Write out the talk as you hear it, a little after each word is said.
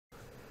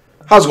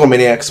How's it going,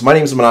 Maniacs? My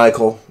name is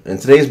Maniacal, and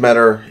today's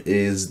matter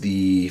is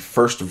the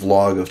first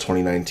vlog of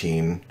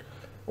 2019,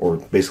 or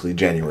basically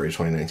January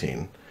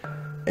 2019.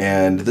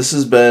 And this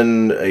has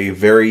been a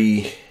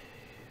very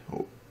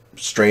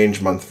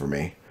strange month for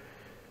me,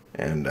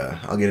 and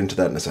I'll get into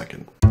that in a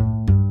second.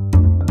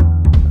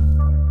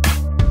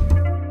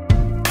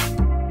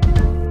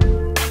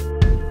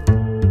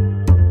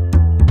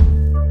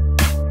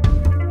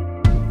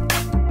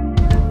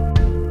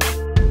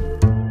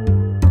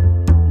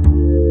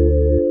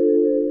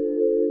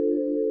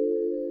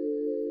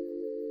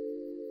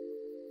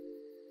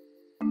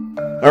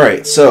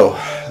 Alright, so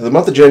the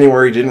month of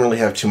January didn't really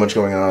have too much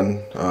going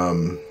on.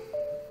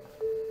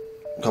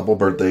 A couple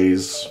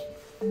birthdays,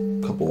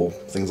 a couple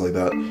things like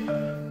that.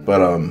 But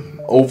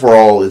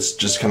overall, it's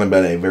just kind of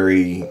been a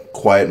very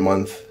quiet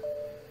month.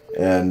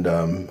 And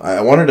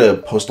I wanted to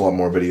post a lot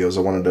more videos.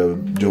 I wanted to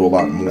do a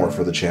lot more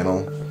for the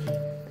channel.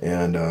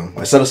 And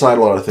I set aside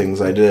a lot of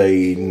things. I did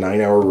a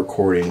 9-hour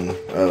recording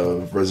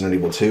of Resident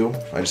Evil 2.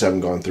 I just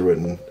haven't gone through it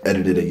and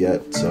edited it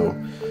yet. So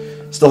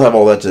still have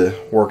all that to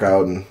work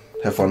out and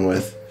have fun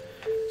with.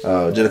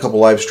 Did a couple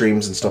live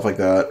streams and stuff like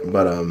that,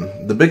 but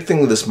the big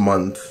thing this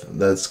month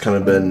that's kind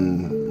of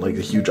been like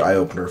a huge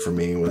eye-opener for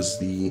me was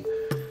the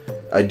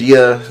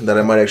idea that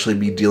I might actually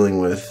be dealing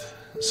with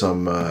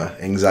some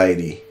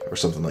anxiety or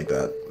something like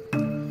that.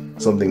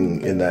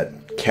 Something in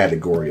that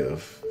category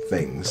of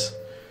things.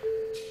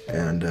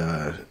 And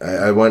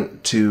I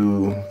went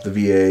to the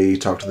VA,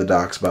 talked to the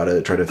docs about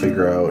it, tried to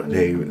figure out,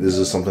 hey, this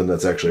is something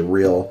that's actually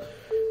real.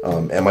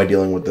 Am I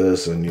dealing with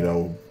this? And, you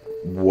know,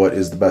 what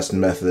is the best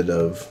method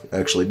of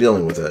actually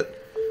dealing with it.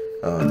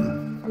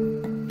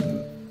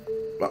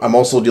 I'm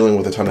also dealing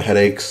with a ton of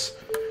headaches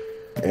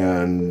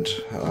and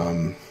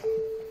a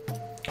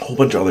whole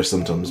bunch of other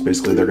symptoms.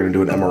 Basically, they're going to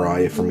do an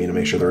MRI for me to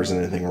make sure there isn't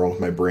anything wrong with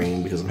my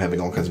brain because I'm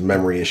having all kinds of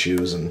memory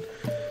issues and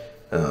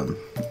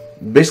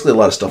basically a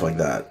lot of stuff like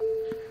that.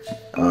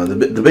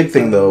 The big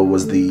thing, though,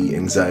 was the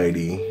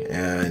anxiety,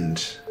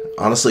 and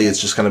honestly, it's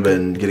just kind of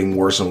been getting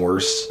worse and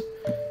worse.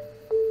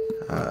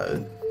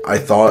 I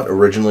thought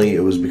originally it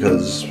was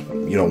because,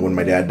 you know, when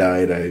my dad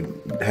died, I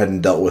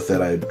hadn't dealt with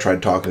it. I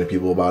tried talking to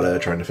people about it,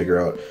 trying to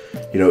figure out,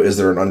 you know, is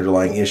there an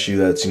underlying issue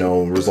that's, you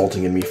know,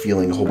 resulting in me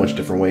feeling a whole bunch of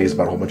different ways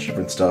about a whole bunch of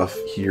different stuff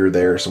here,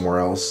 there, somewhere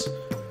else.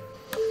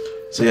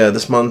 So yeah,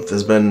 this month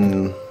has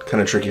been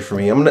kind of tricky for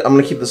me. I'm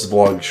gonna keep this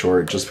vlog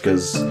short just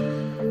because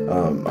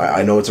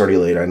I know it's already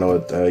late. I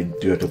know I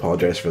do have to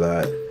apologize for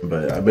that,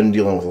 but I've been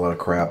dealing with a lot of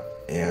crap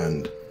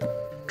and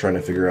trying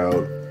to figure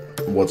out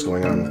what's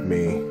going on with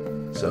me.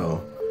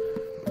 So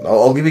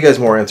I'll give you guys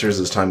more answers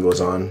as time goes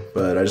on,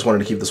 but I just wanted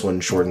to keep this one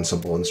short and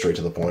simple and straight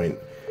to the point.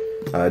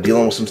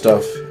 Dealing with some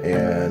stuff,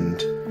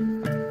 and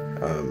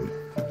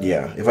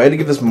yeah, if I had to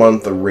give this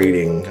month a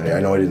rating, I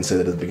know I didn't say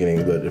that at the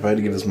beginning, but if I had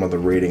to give this month a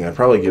rating, I'd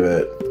probably give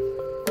it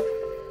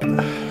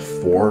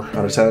 4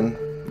 out of 10.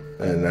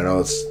 And I know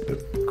it's a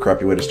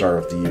crappy way to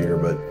start off the year,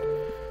 but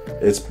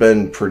it's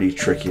been pretty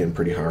tricky and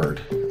pretty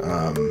hard.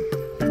 Yeah,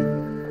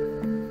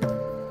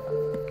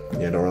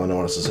 I don't really know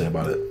what else to say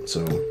about it,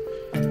 so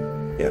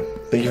yeah,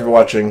 thank you for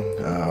watching.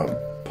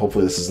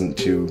 Hopefully this isn't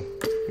too,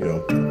 you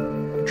know,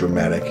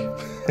 dramatic.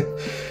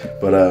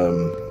 But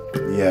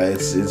yeah,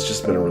 it's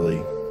just been a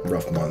really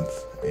rough month,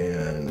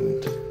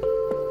 and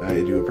I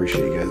do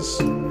appreciate you guys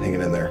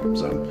hanging in there.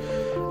 So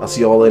I'll see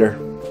you all later.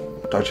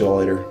 Talk to you all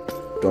later.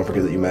 Don't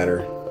forget that you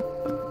matter.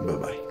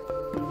 Bye-bye.